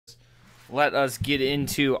let us get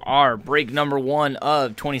into our break number 1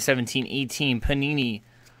 of 2017-18 Panini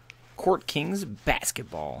Court Kings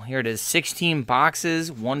basketball. Here it is, 16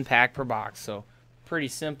 boxes, 1 pack per box. So pretty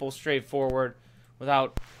simple, straightforward,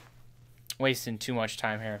 without wasting too much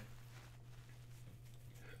time here.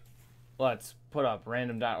 Let's put up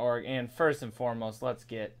random.org, and first and foremost, let's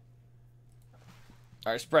get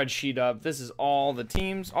our spreadsheet up. This is all the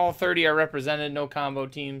teams. All 30 are represented, no combo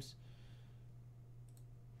teams.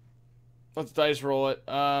 Let's dice roll it.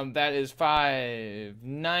 That is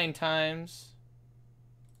 9 times.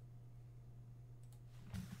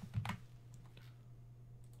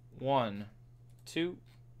 One, 2,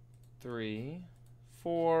 3,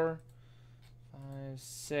 4, 5,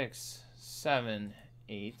 6, 7,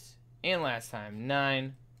 8, and last time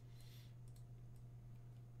 9.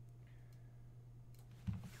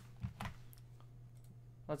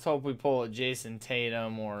 Let's hope we pull a Jason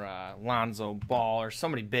Tatum or Lonzo Ball or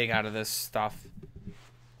somebody big out of this stuff.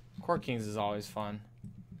 Court Kings is always fun.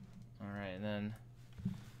 All right, and then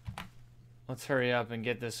let's hurry up and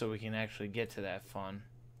get this so we can actually get to that fun.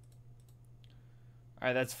 All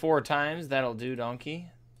right, that's 4 times. That'll do, donkey.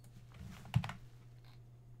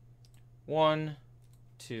 1,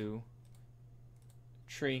 2,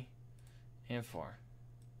 3, and 4.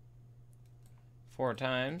 4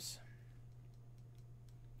 times.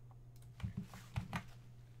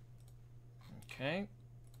 Okay.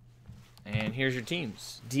 And here's your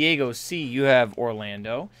teams. Diego C, you have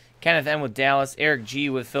Orlando. Kenneth M with Dallas. Eric G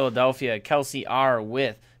with Philadelphia. Kelsey R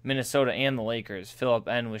with Minnesota and the Lakers. Philip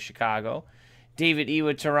N with Chicago. David E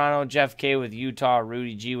with Toronto. Jeff K with Utah.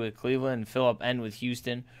 Rudy G with Cleveland. And Philip N with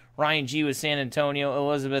Houston. Ryan G with San Antonio.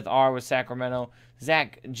 Elizabeth R with Sacramento.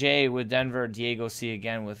 Zach J with Denver. Diego C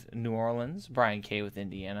again with New Orleans. Brian K with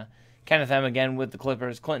Indiana. Kenneth M again with the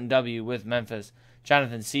Clippers. Clinton W with Memphis.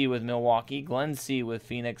 Jonathan C with Milwaukee. Glenn C with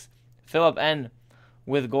Phoenix. Philip N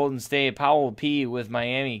with Golden State. Powell P with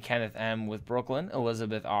Miami. Kenneth M with Brooklyn.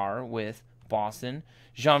 Elizabeth R with Boston.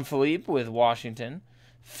 Jean-Philippe with Washington.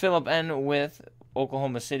 Philip N with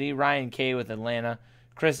Oklahoma City. Ryan K with Atlanta.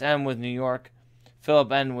 Chris M with New York.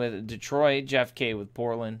 Philip N with Detroit. Jeff K with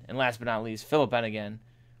Portland. And last but not least, Philip N again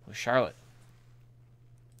with Charlotte.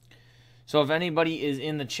 So if anybody is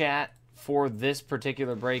in the chat for this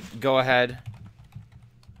particular break, go ahead.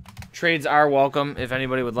 Trades are welcome. If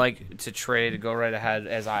anybody would like to trade, go right ahead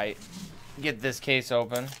as I get this case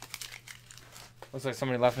open. Looks like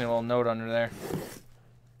somebody left me a little note under there.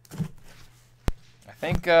 I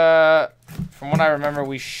think, from what I remember,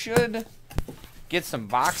 we should get some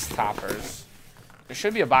box toppers. There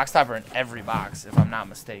should be a box topper in every box, if I'm not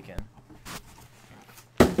mistaken.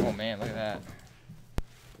 Oh, man, look at that.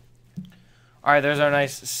 All right, there's our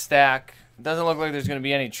nice stack. Doesn't look like there's going to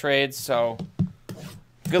be any trades, so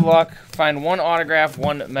good luck. Find 1 autograph,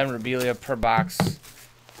 1 memorabilia per box.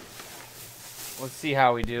 Let's see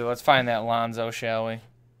how we do. Let's find that Lonzo, shall we?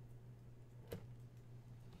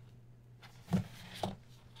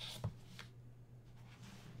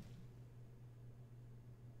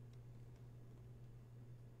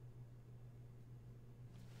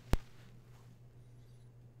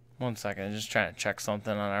 One second, I'm just trying to check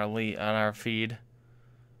something on our feed.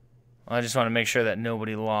 I just want to make sure that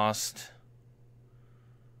nobody lost.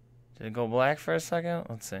 Did it go black for a second?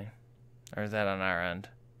 Let's see. Or is that on our end?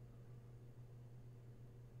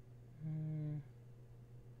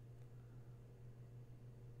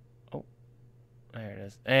 Oh, there it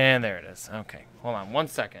is. And there it is. Okay, hold on 1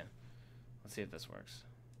 second. Let's see if this works.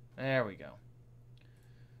 There we go.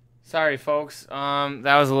 Sorry, folks.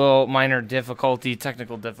 That was a little minor difficulty,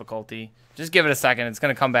 technical difficulty. Just give it a second. It's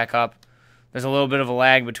going to come back up. There's a little bit of a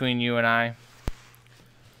lag between you and I.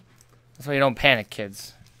 That's why you don't panic,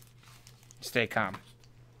 kids. Stay calm.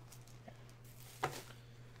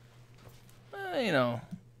 You know,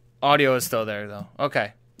 audio is still there, though.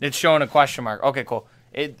 Okay. It's showing a question mark. Okay, cool.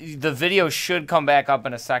 The video should come back up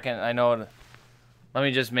in a second. I know. Let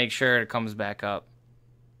me just make sure it comes back up.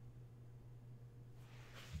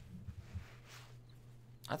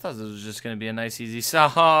 I thought this was just going to be a nice, easy,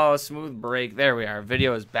 smooth break. There we are.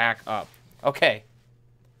 Video is back up. Okay.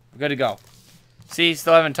 We're good to go. See,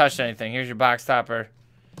 still haven't touched anything. Here's your box topper.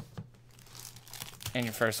 And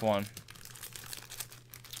your first one.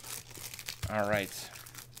 All right.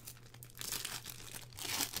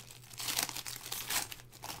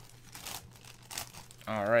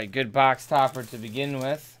 All right, good box topper to begin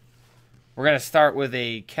with. We're going to start with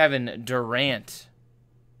a Kevin Durant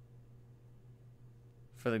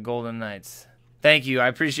for the Golden Knights. Thank you. I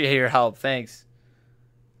appreciate your help. Thanks.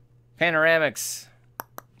 Panoramics.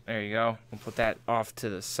 There you go. We'll put that off to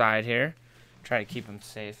the side here. Try to keep them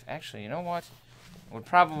safe. Actually, you know what? Would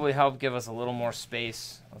probably help give us a little more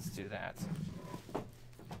space. Let's do that.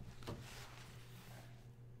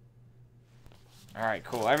 All right,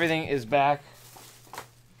 cool. Everything is back,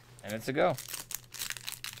 and it's a go.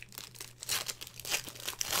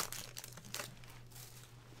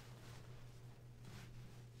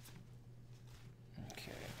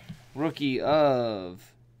 Okay. Rookie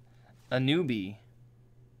of Anunoby.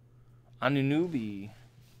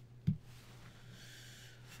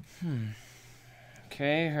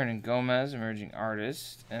 Okay, Hernan Gomez, emerging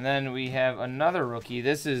artist. And then we have another rookie.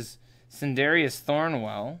 This is Sindarius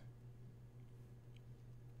Thornwell.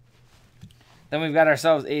 Then we've got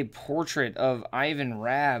ourselves a portrait of Ivan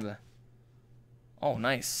Rabb. Oh,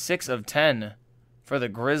 nice. 6 of 10 for the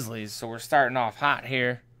Grizzlies. So we're starting off hot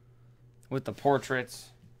here with the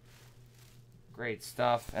portraits. Great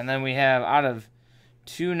stuff. And then we have out of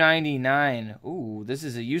 299. Ooh, this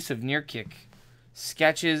is a Yusuf Nurkic.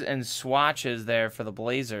 Sketches and swatches there for the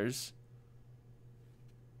Blazers.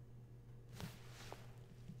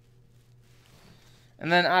 And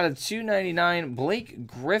then out of 299, Blake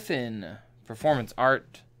Griffin. Performance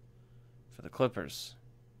art for the Clippers.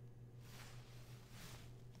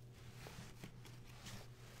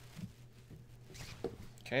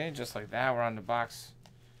 Okay, just like that, we're on to box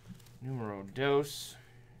numero dos.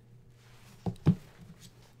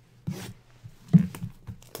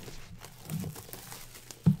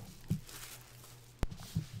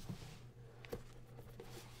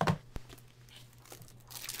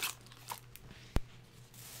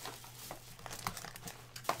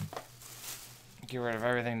 Get rid of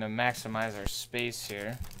everything to maximize our space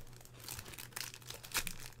here.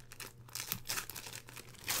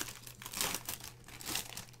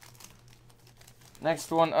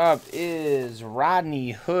 Next one up is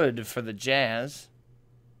Rodney Hood for the Jazz.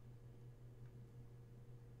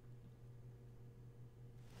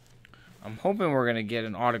 I'm hoping we're going to get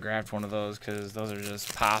an autographed one of those because those are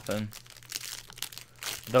just popping.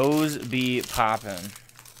 Those be popping.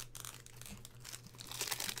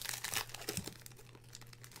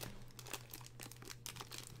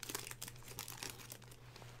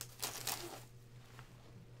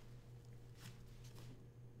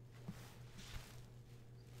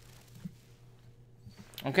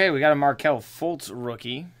 Okay, we got a Markelle Fultz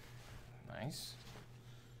rookie. Nice.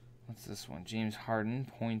 What's this one? James Harden,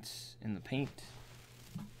 points in the paint.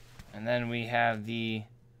 And then we have the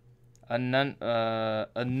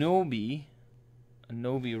Anunoby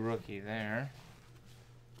rookie there.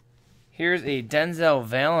 Here's a Denzel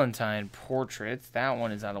Valentine portrait. That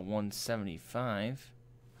one is out of 175.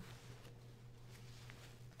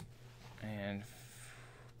 And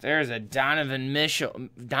there's a Donovan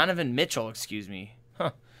Mitchell, excuse me.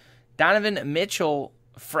 Donovan Mitchell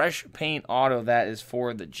fresh paint auto. That is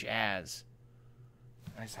for the Jazz.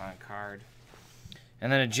 Nice on card.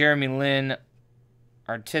 And then a Jeremy Lin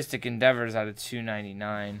artistic endeavors out of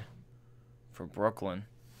 299 for Brooklyn.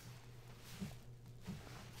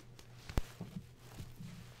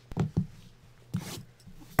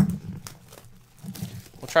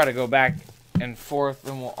 We'll try to go back and forth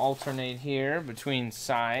and we'll alternate here between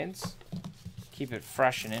sides. Keep it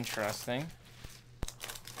fresh and interesting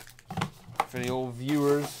for the old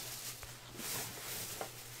viewers,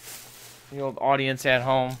 the old audience at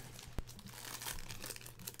home.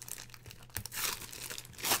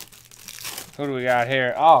 Who do we got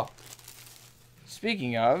here? Oh,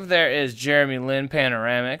 speaking of, there is Jeremy Lin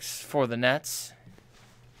Panoramics for the Nets.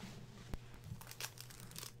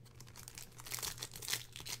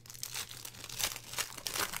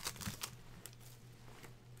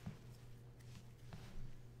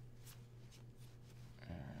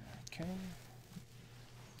 Okay.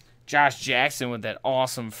 Josh Jackson with that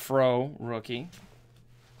awesome fro rookie.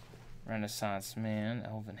 Renaissance Man,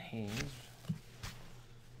 Elvin Hayes.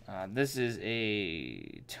 This is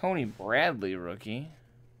a Tony Bradley rookie,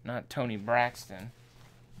 not Tony Braxton.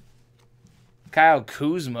 Kyle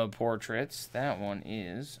Kuzma portraits. That one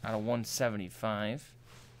is out of 175.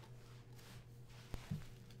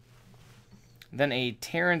 Then a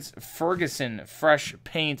Terrence Ferguson fresh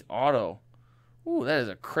paint auto. Ooh, that is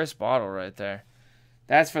a crisp auto right there.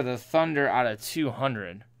 That's for the Thunder out of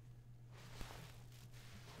 200.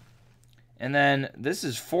 And then this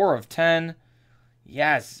is 4 of 10.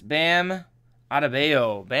 Yes, Bam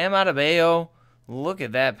Adebayo. Bam Adebayo. Look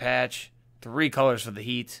at that patch. 3 colors for the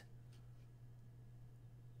Heat.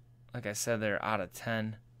 Like I said, they're out of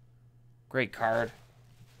 10. Great card.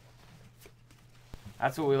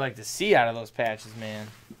 That's what we like to see out of those patches, man.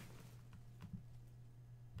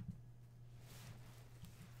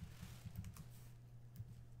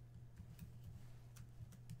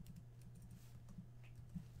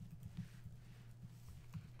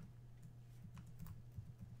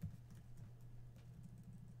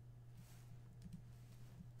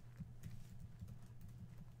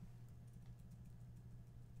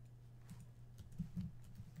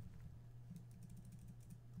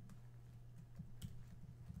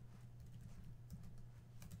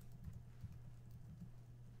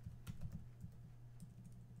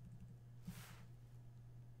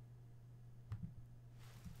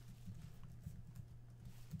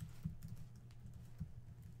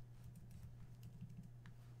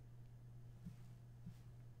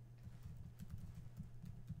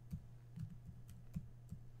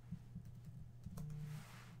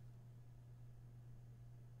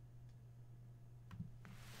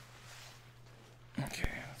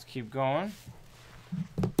 keep going.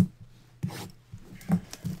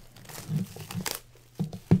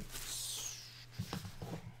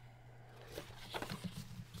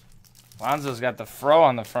 Lonzo's got the fro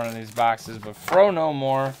on the front of these boxes, but fro no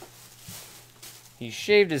more. He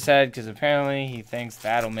shaved his head because apparently he thinks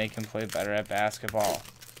that'll make him play better at basketball.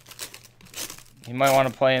 He might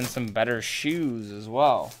want to play in some better shoes as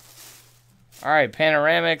well. All right,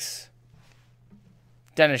 Panoramics.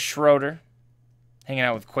 Dennis Schroeder. Hanging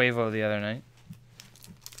out with Quavo the other night.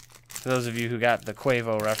 For those of you who got the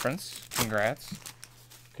Quavo reference, congrats.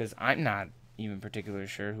 Because I'm not even particularly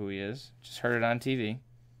sure who he is. Just heard it on TV.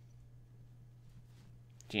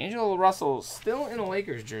 D'Angelo Russell still in a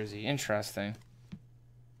Lakers jersey. Interesting.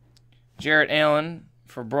 Jarrett Allen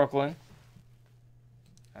for Brooklyn.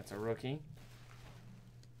 That's a rookie.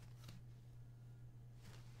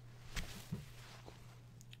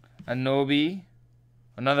 Anobi.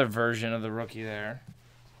 Another version of the rookie there.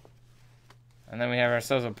 And then we have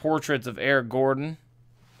ourselves a portrait of Eric Gordon.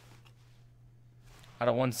 Out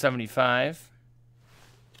of 175.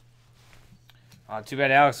 Too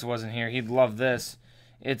bad Alex wasn't here. He'd love this.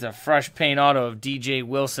 It's a fresh paint auto of DJ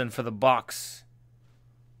Wilson for the Bucks.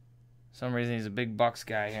 For some reason he's a big Bucks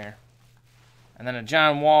guy here. And then a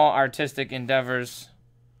John Wall Artistic Endeavors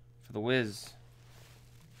for the Wiz.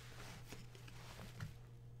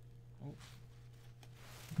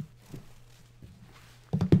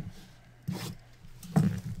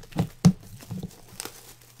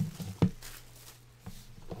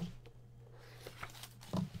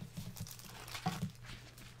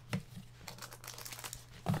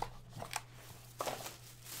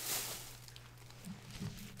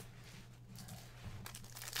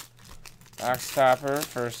 Box topper,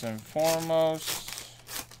 first and foremost.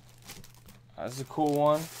 That's a cool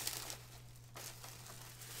one.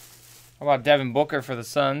 How about Devin Booker for the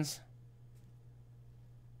Suns?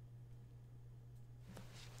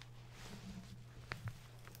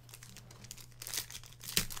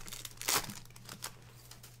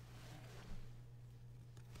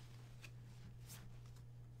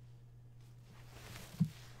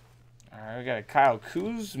 All right, we got a Kyle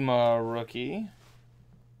Kuzma rookie.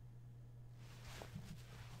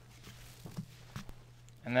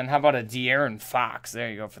 And then how about a De'Aaron Fox? There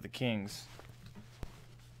you go for the Kings.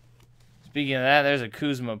 Speaking of that, there's a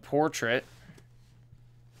Kuzma portrait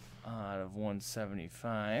out of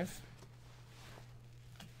 175.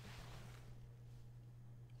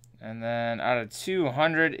 And then out of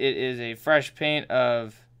 200, it is a fresh paint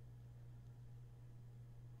of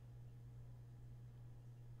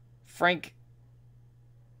Frank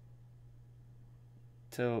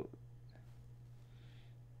Tilikina.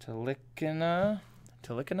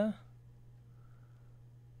 Tilikina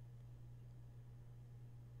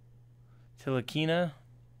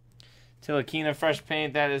fresh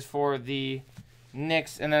paint. That is for the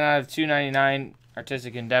Knicks. And then out of 299,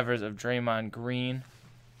 Artistic Endeavors of Draymond Green.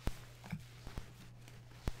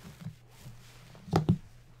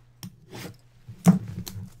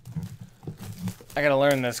 I gotta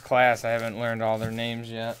learn this class. I haven't learned all their names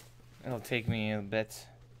yet. It'll take me a bit.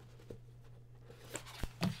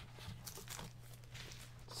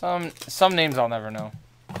 Some names I'll never know.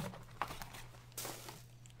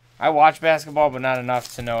 I watch basketball, but not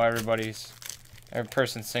enough to know every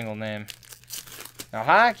person's single name. Now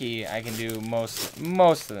hockey, I can do most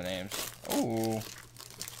of the names. Ooh.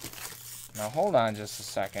 Now hold on just a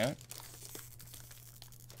second.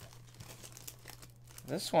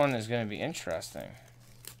 This one is going to be interesting.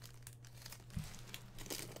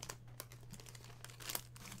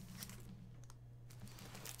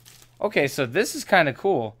 Okay, so this is kind of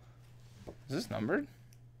cool. Is this numbered?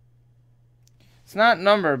 It's not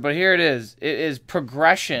numbered, but here it is. It is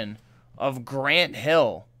Progression of Grant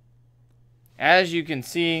Hill. As you can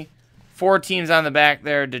see, 4 teams on the back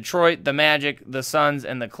there. Detroit, the Magic, the Suns,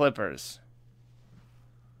 and the Clippers.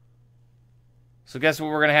 So guess what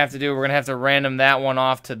we're going to have to do? We're going to have to random that one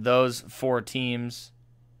off to those 4 teams.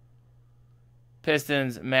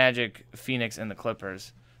 Pistons, Magic, Phoenix, and the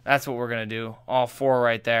Clippers. That's what we're going to do. All 4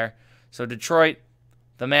 right there. So Detroit,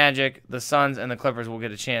 the Magic, the Suns, and the Clippers will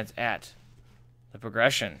get a chance at the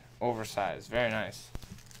Progression. Oversized. Very nice.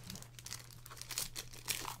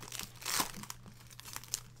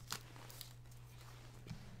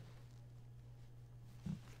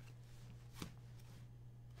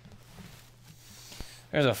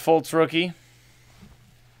 There's a Fultz rookie.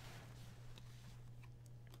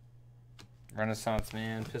 Renaissance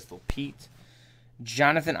Man, Pistol Pete.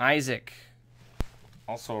 Jonathan Isaac.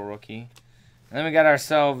 Also a rookie. And then we got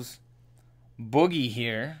ourselves Boogie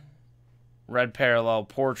here. Red Parallel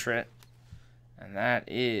Portrait. And that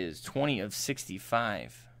is 20 of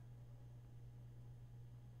 65.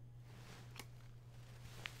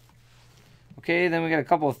 Okay, then we got a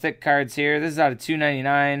couple of thick cards here. This is out of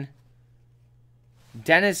 299.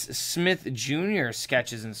 Dennis Smith Jr.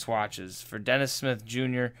 sketches and swatches for Dennis Smith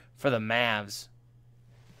Jr. for the Mavs.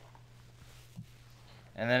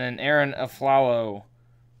 And then an Aaron Aflalo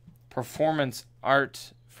performance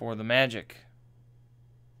art for the Magic.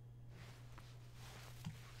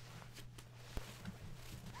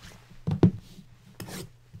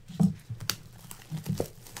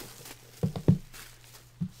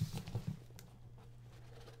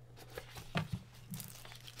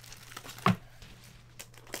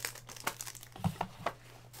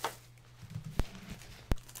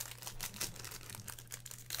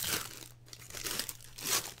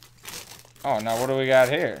 Oh, now what do we got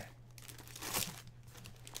here?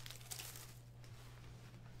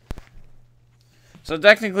 So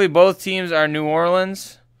technically both teams are New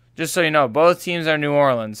Orleans. Just so you know, both teams are New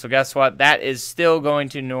Orleans. So guess what? That is still going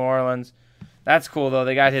to New Orleans. That's cool though.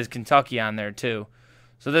 They got his Kentucky on there too.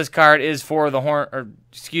 So this card is for the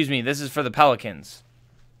this is for the Pelicans.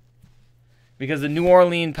 Because the New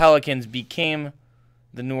Orleans Pelicans became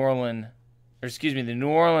the New Orleans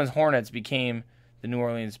Hornets became the New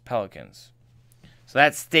Orleans Pelicans. So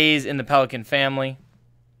that stays in the Pelican family.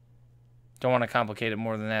 Don't want to complicate it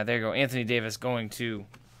more than that. There you go. Anthony Davis going to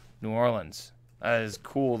New Orleans. That is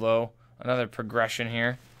cool, though. Another progression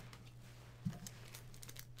here.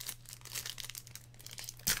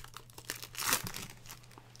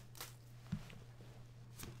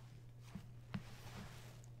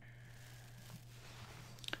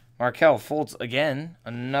 Markelle Fultz again.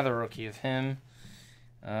 Another rookie of him.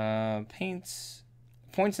 Points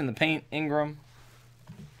in the paint, Ingram.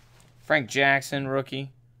 Frank Jackson,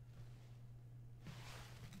 rookie.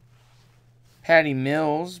 Patty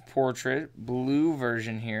Mills, portrait, blue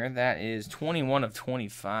version here. That is 21 of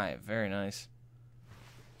 25. Very nice.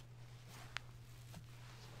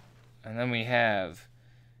 And then we have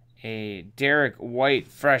a Derek White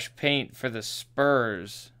fresh paint for the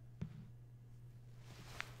Spurs.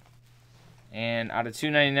 And out of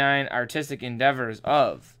 299, Artistic Endeavors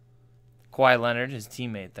of Kawhi Leonard, his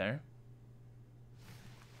teammate there.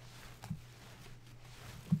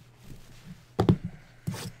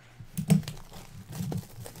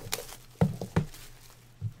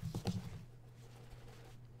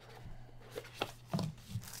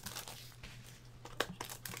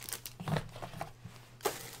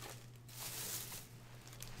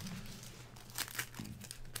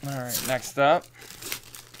 All right, next up.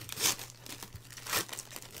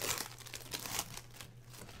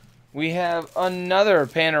 We have another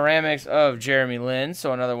panoramics of Jeremy Lin,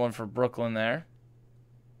 so another one for Brooklyn there.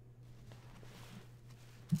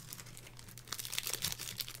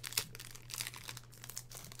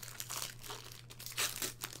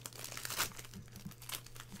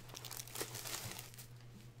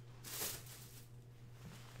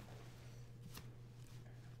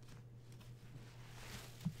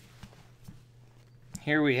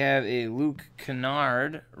 Here we have a Luke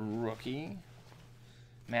Kennard rookie.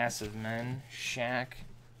 Massive Men, Shaq.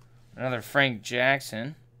 Another Frank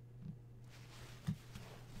Jackson.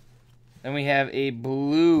 Then we have a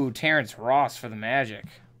blue Terrence Ross for the Magic.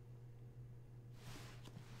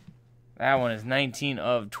 That one is 19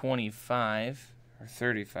 of 25. Or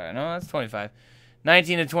 35. No, that's 25.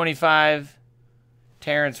 19 of 25.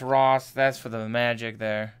 Terrence Ross. That's for the Magic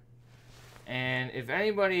there. And if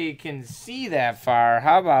anybody can see that far,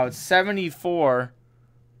 how about 74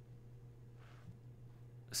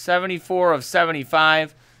 of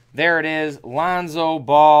 75. There it is. Lonzo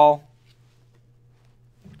Ball.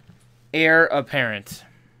 Heir apparent.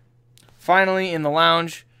 Finally, in the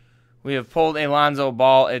lounge, we have pulled a Lonzo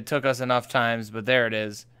Ball. It took us enough times, but there it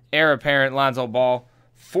is. Heir apparent Lonzo Ball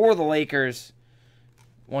for the Lakers.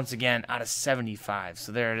 Once again, out of 75.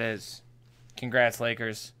 So there it is. Congrats,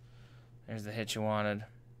 Lakers. There's the hit you wanted.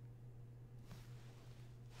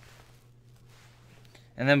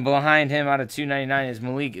 And then behind him, out of 299, is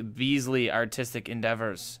Malik Beasley, Artistic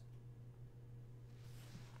Endeavors.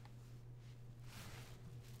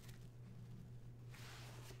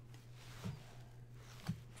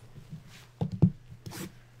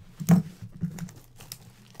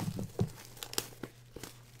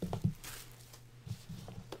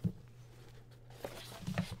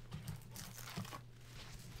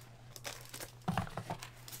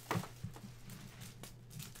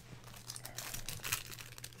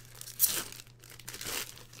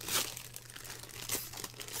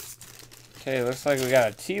 Okay, looks like we got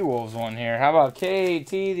a T-Wolves one here. How about KT,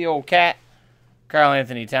 the old cat? Karl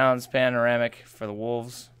Anthony Towns, panoramic for the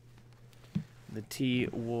Wolves. The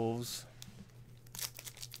T-Wolves.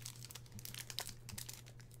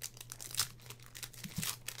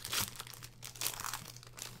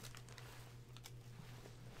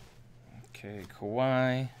 Okay,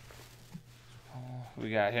 Kawhi. We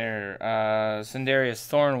got here Sindarius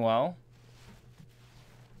Thornwell.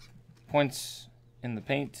 Points in the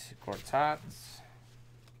paint, Gortats.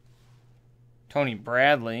 Tony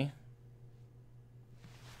Bradley.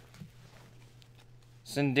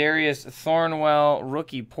 Sindarius Thornwell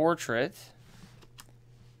rookie portrait.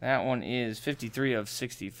 That one is 53 of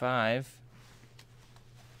 65.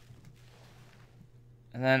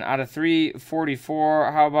 And then out of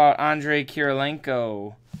 344, how about Andrei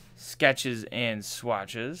Kirilenko sketches and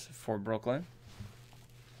swatches for Brooklyn?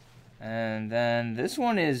 And then this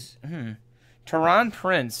one is Teron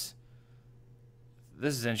Prince.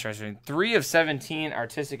 This is interesting. 3 of 17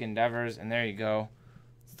 artistic endeavors, and there you go.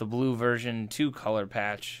 It's the blue version, 2-color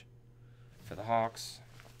patch for the Hawks.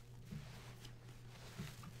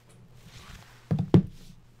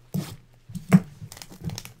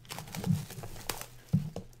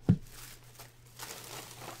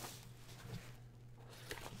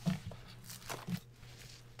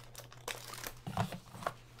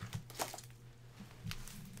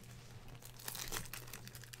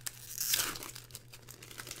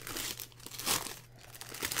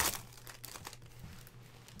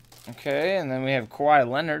 Okay, and then we have Kawhi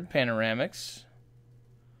Leonard panoramics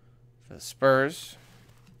for the Spurs.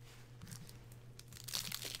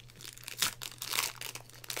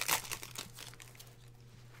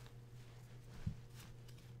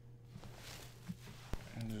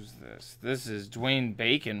 And who's this? This is Dwayne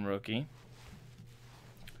Bacon rookie.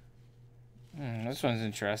 This one's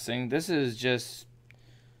interesting. This is just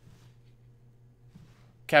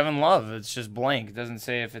Kevin Love. It's just blank. It doesn't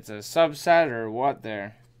say if it's a subset or what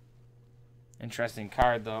there. Interesting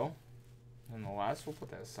card, though. Nonetheless, we'll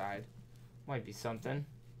put that aside. Might be something.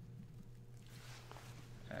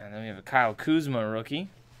 And then we have a Kyle Kuzma rookie.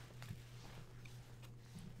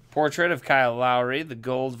 Portrait of Kyle Lowry, the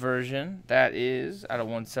gold version. That is out of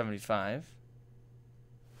 175.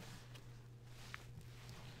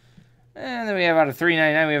 And then we have out of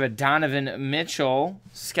 399, we have a Donovan Mitchell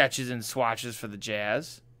sketches and swatches for the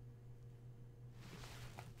Jazz.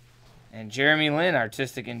 And Jeremy Lin,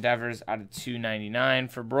 artistic endeavors out of 299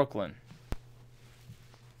 for Brooklyn.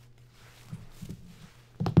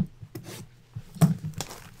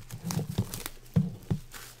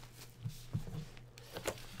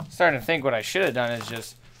 Starting to think what I should have done is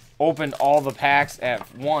just opened all the packs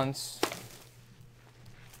at once.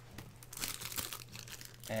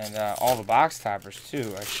 And all the box toppers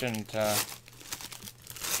too. I shouldn't.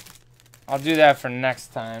 I'll do that for next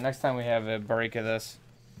time. Next time we have a break of this.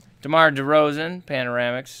 DeMar DeRozan,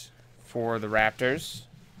 panoramics for the Raptors.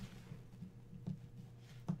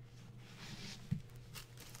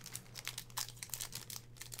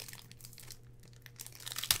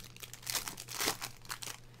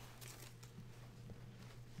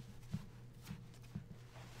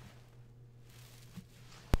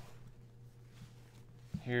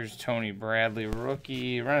 Here's Tony Bradley,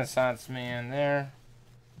 rookie. Renaissance man there.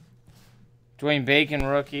 Dwayne Bacon,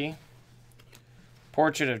 rookie.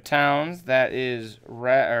 Portrait of Towns, that is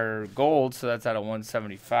gold, so that's out of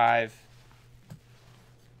 175.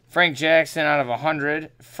 Frank Jackson out of 100.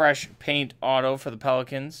 Fresh paint auto for the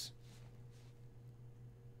Pelicans.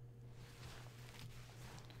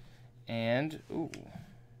 And, ooh.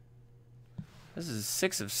 This is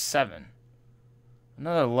 6 of 7.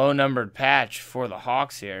 Another low-numbered patch for the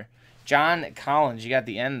Hawks here. John Collins, you got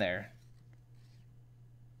the end there.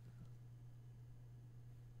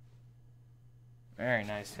 Very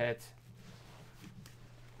nice hit.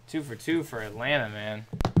 2 for 2 for Atlanta, man.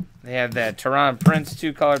 They have that Teron Prince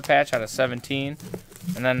 2-color patch out of 17.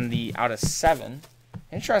 And then the out of 7.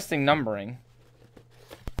 Interesting numbering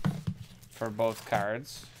for both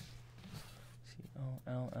cards.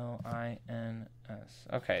 C-O-L-L-I-N-S.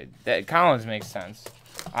 Okay, that Collins makes sense.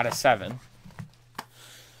 Out of 7.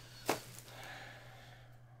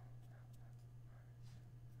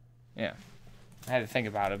 Yeah. I had to think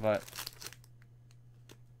about it, but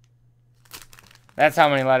that's how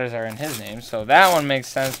many letters are in his name. So that one makes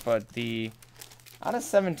sense, but the out of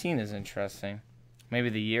 17 is interesting. Maybe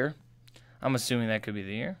the year. I'm assuming that could be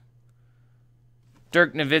the year.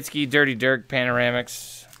 Dirk Nowitzki, Dirty Dirk,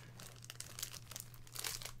 panoramics.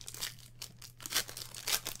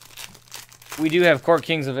 We do have Court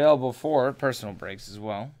Kings available for personal breaks as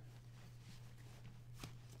well.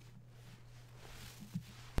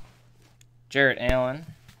 Jarrett Allen.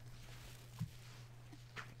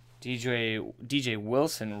 DJ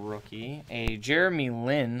Wilson, rookie. A Jeremy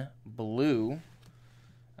Lin, blue.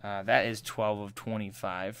 That is 12 of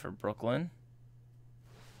 25 for Brooklyn.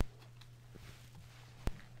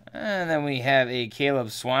 And then we have a Caleb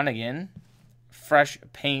Swanigan fresh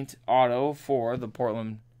paint auto for the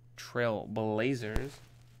Portland Trail Blazers.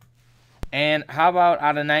 And how about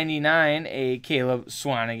out of 99, a Caleb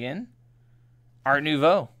Swanigan, Art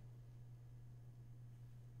Nouveau.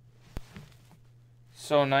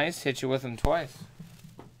 So nice, hit you with them twice.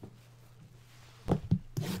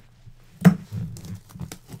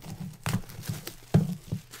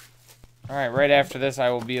 All right, right after this, I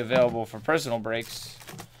will be available for personal breaks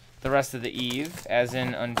the rest of the eve, as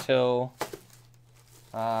in until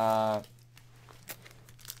 10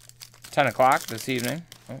 o'clock this evening.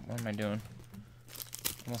 Oh, what am I doing?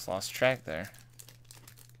 Almost lost track there.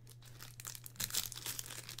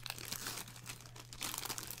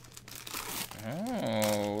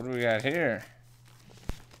 Oh, what do we got here?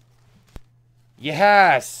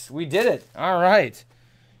 Yes, we did it. All right.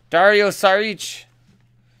 Dario Saric.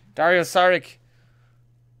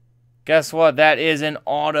 Guess what? That is an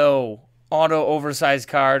auto oversized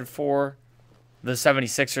card for the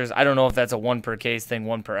 76ers. I don't know if that's a one per case thing,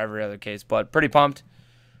 one per every other case, but pretty pumped.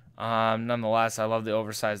 Nonetheless, I love the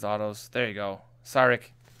oversized autos. There you go.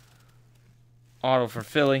 Saric. Auto for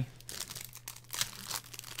Philly.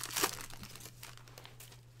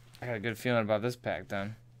 I got a good feeling about this pack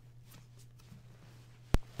then.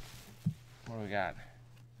 What do we got?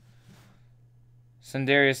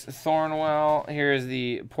 Sendarius Thornwell. Here's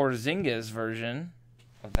the Porzingis version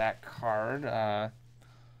of that card.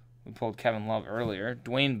 We pulled Kevin Love earlier.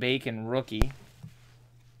 Dwayne Bacon, rookie.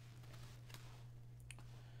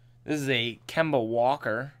 This is a Kemba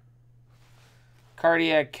Walker.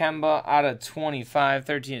 Cardiac Kemba out of 25.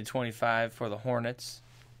 13 to 25 for the Hornets.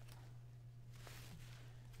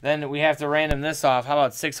 Then we have to random this off. How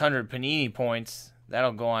about 600 Panini points?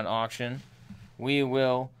 That'll go on auction. We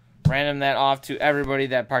will random that off to everybody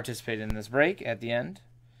that participated in this break at the end.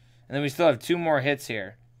 And then we still have two more hits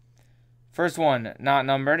here. First one, not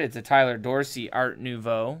numbered. It's a Tyler Dorsey Art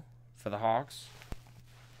Nouveau for the Hawks.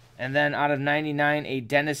 And then out of 99, a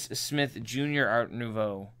Dennis Smith Jr. Art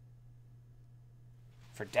Nouveau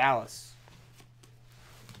for Dallas.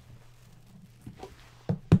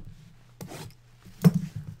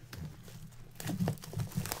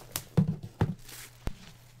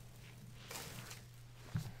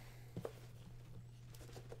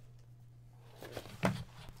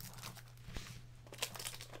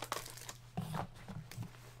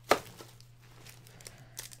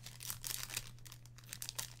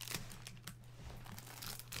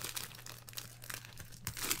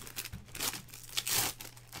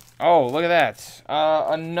 Oh, look at that.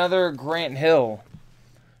 Another Grant Hill.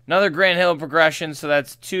 Another Grant Hill progression, so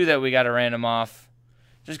that's two that we got to random off.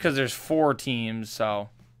 Just because there's 4 teams, so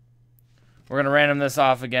we're going to random this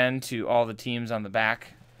off again to all the teams on the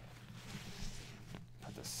back.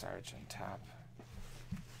 Put the Sarge on top.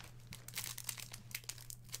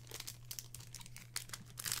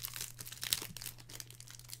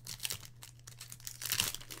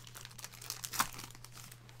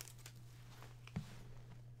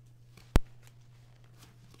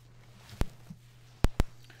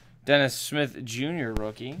 Dennis Smith Jr.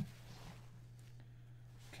 rookie.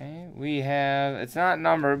 Okay, we have, it's not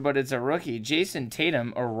numbered, but it's a rookie. Jason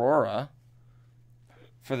Tatum Aurora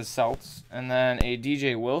for the Celts. And then a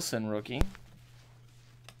DJ Wilson rookie.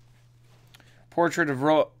 Portrait of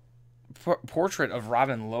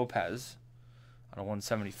Robin Lopez out of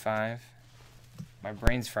 175. My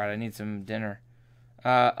brain's fried. I need some dinner.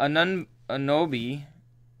 Anunoby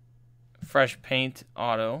fresh paint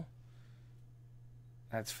auto.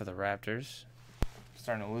 That's for the Raptors.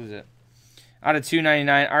 Starting to lose it. Out of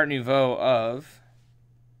 299, Art Nouveau of...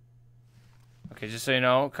 Okay, just so you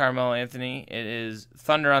know, Carmelo Anthony. It is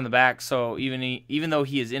Thunder on the back, so even though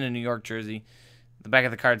he is in a New York jersey, the back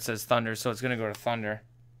of the card says Thunder, so it's going to go to Thunder.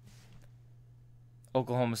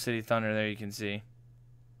 Oklahoma City Thunder, there you can see.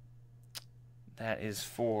 That is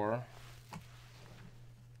for...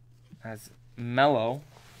 That's Melo.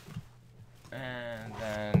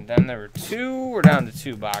 And then there were 2. We're down to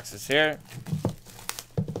 2 boxes here.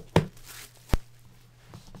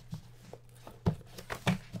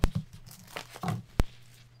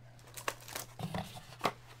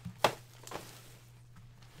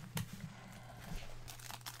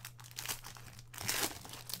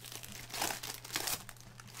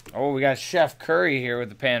 Oh, we got Chef Curry here with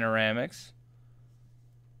the panoramics.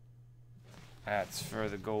 That's for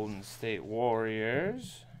the Golden State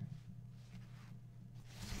Warriors.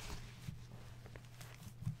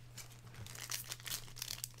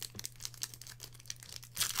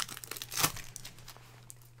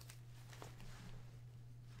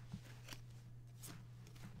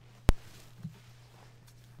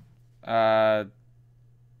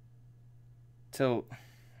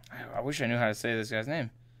 I wish I knew how to say this guy's name.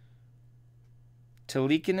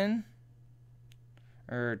 Tilikinen?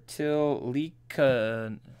 Or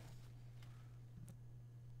Tilikina.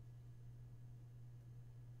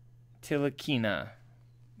 Tilikina.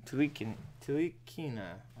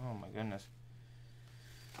 Oh my goodness.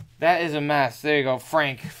 That is a mess. There you go.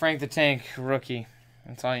 Frank the Tank, rookie.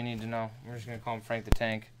 That's all you need to know. We're just going to call him Frank the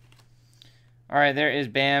Tank. All right, there is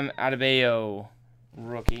Bam Adebayo,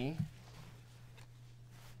 rookie.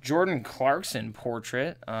 Jordan Clarkson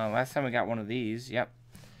portrait. Last time we got one of these. Yep.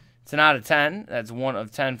 It's an out of 10. That's 1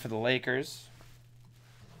 of 10 for the Lakers.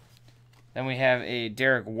 Then we have a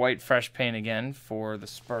Derek White fresh paint again for the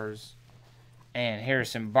Spurs. And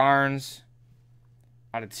Harrison Barnes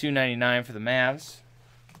out of 299 for the Mavs.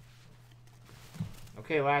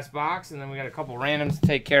 Okay, last box, and then we got a couple randoms to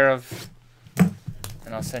take care of.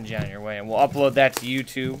 And I'll send you on your way. And we'll upload that to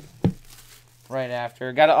YouTube right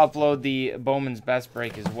after. Got to upload the Bowman's Best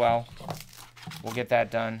Break as well. We'll get that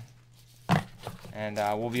done. And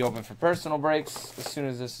we'll be open for personal breaks as soon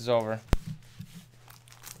as this is over.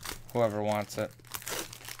 Whoever wants it.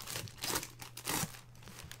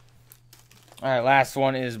 All right, last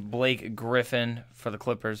one is Blake Griffin for the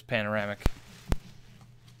Clippers panoramic.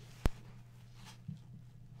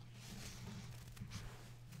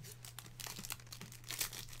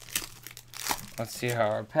 Let's see how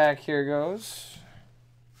our pack here goes.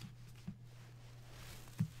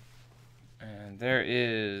 And there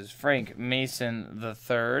is Frank Mason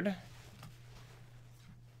III.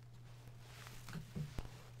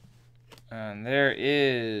 And there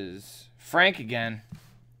is Frank again.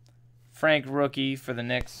 Frank rookie for the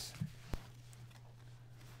Knicks.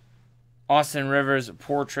 Austin Rivers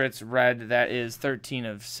portraits red. That is 13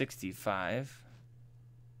 of 65.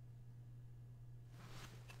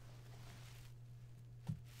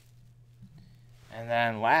 And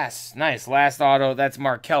then last auto, that's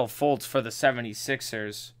Markelle Fultz for the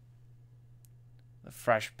 76ers. The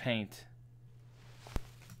fresh paint.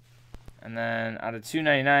 And then out of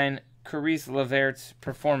 299, Caris LeVert's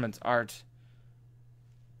performance art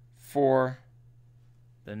for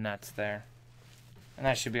the Nets there. And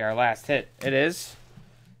that should be our last hit. It is.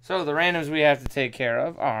 So the randoms we have to take care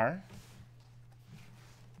of are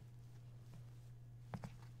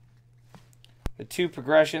the 2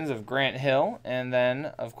 progressions of Grant Hill, and then,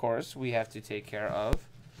 of course, we have to take care of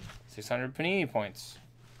 600 Panini points.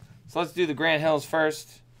 So let's do the Grant Hills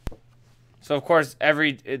first. So of course,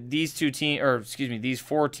 these 4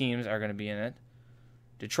 teams are going to be in it: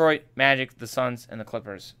 Detroit, Magic, the Suns, and the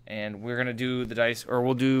Clippers. And we're going to do the dice, or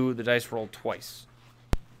we'll do the dice roll twice.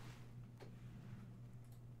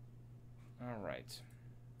 All right.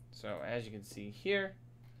 So as you can see here,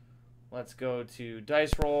 let's go to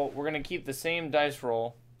dice roll. We're going to keep the same dice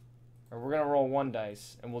roll, or we're going to roll 1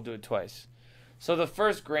 dice, and we'll do it twice. So the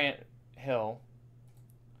first Grant Hill,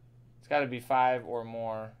 it's got to be 5 or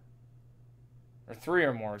more, or 3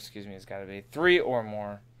 or more, excuse me. It's got to be 3 or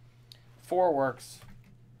more. 4 works.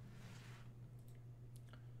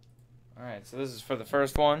 All right, so this is for the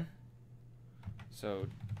first one. So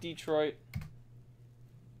Detroit,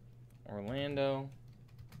 Orlando,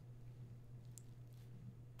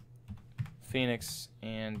 Phoenix,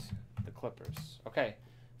 and the Clippers. Okay,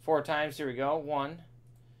 4 times. Here we go. 1,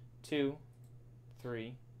 2,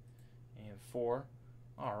 3, and 4.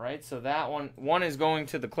 All right, so that one is going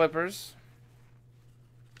to the Clippers.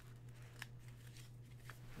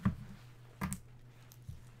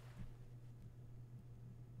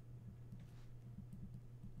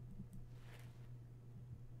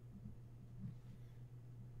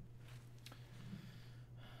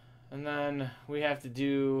 And then we have to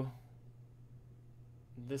do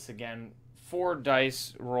this again. 4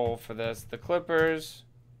 dice roll for this. The Clippers.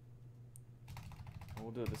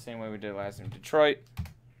 We'll do it the same way we did last time. Detroit,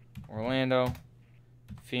 Orlando,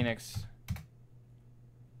 Phoenix,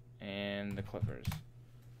 and the Clippers.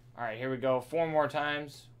 All right, here we go. 4 more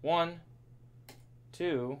times. 1,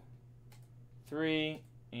 2, 3,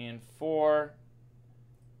 and 4.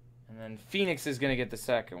 And then Phoenix is going to get the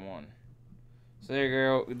second one. So there you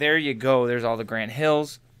go. There you go. There's all the Grant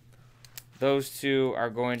Hills. Those 2 are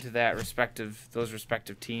going to those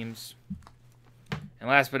respective teams. And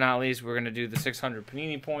last but not least, we're going to do the 600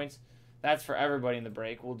 Panini points. That's for everybody in the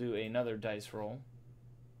break. We'll do another dice roll.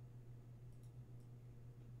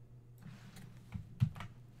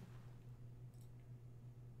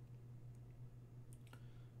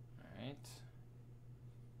 All right.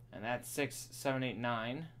 And that's 6, 7, 8,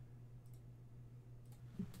 9.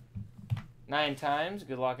 9 times.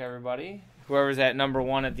 Good luck, everybody. Whoever's at number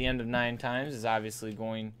 1 at the end of 9 times is obviously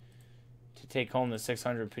going to take home the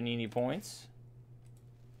 600 Panini points.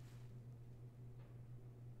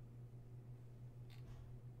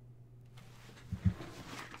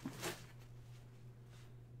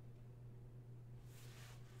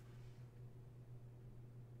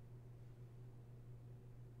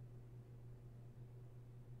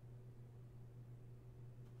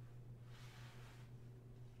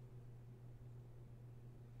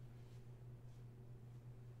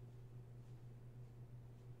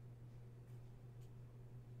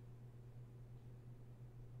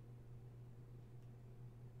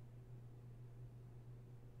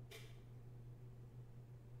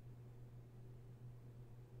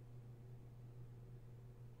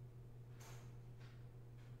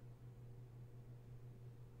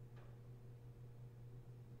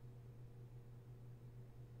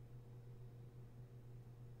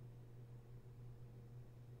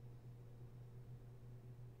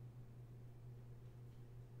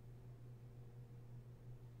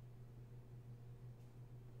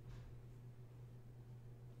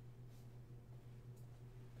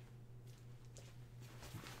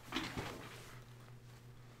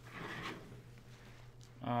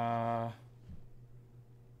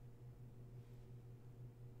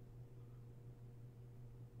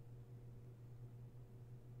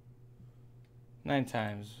 9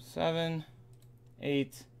 times 7,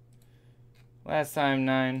 8. Last time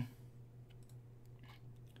 9.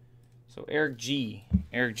 So Eric G.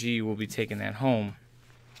 Eric G will be taking that home.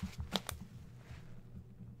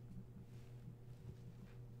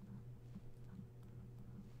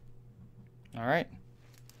 All right.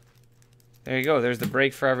 There you go. There's the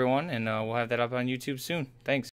break for everyone, and we'll have that up on YouTube soon. Thanks.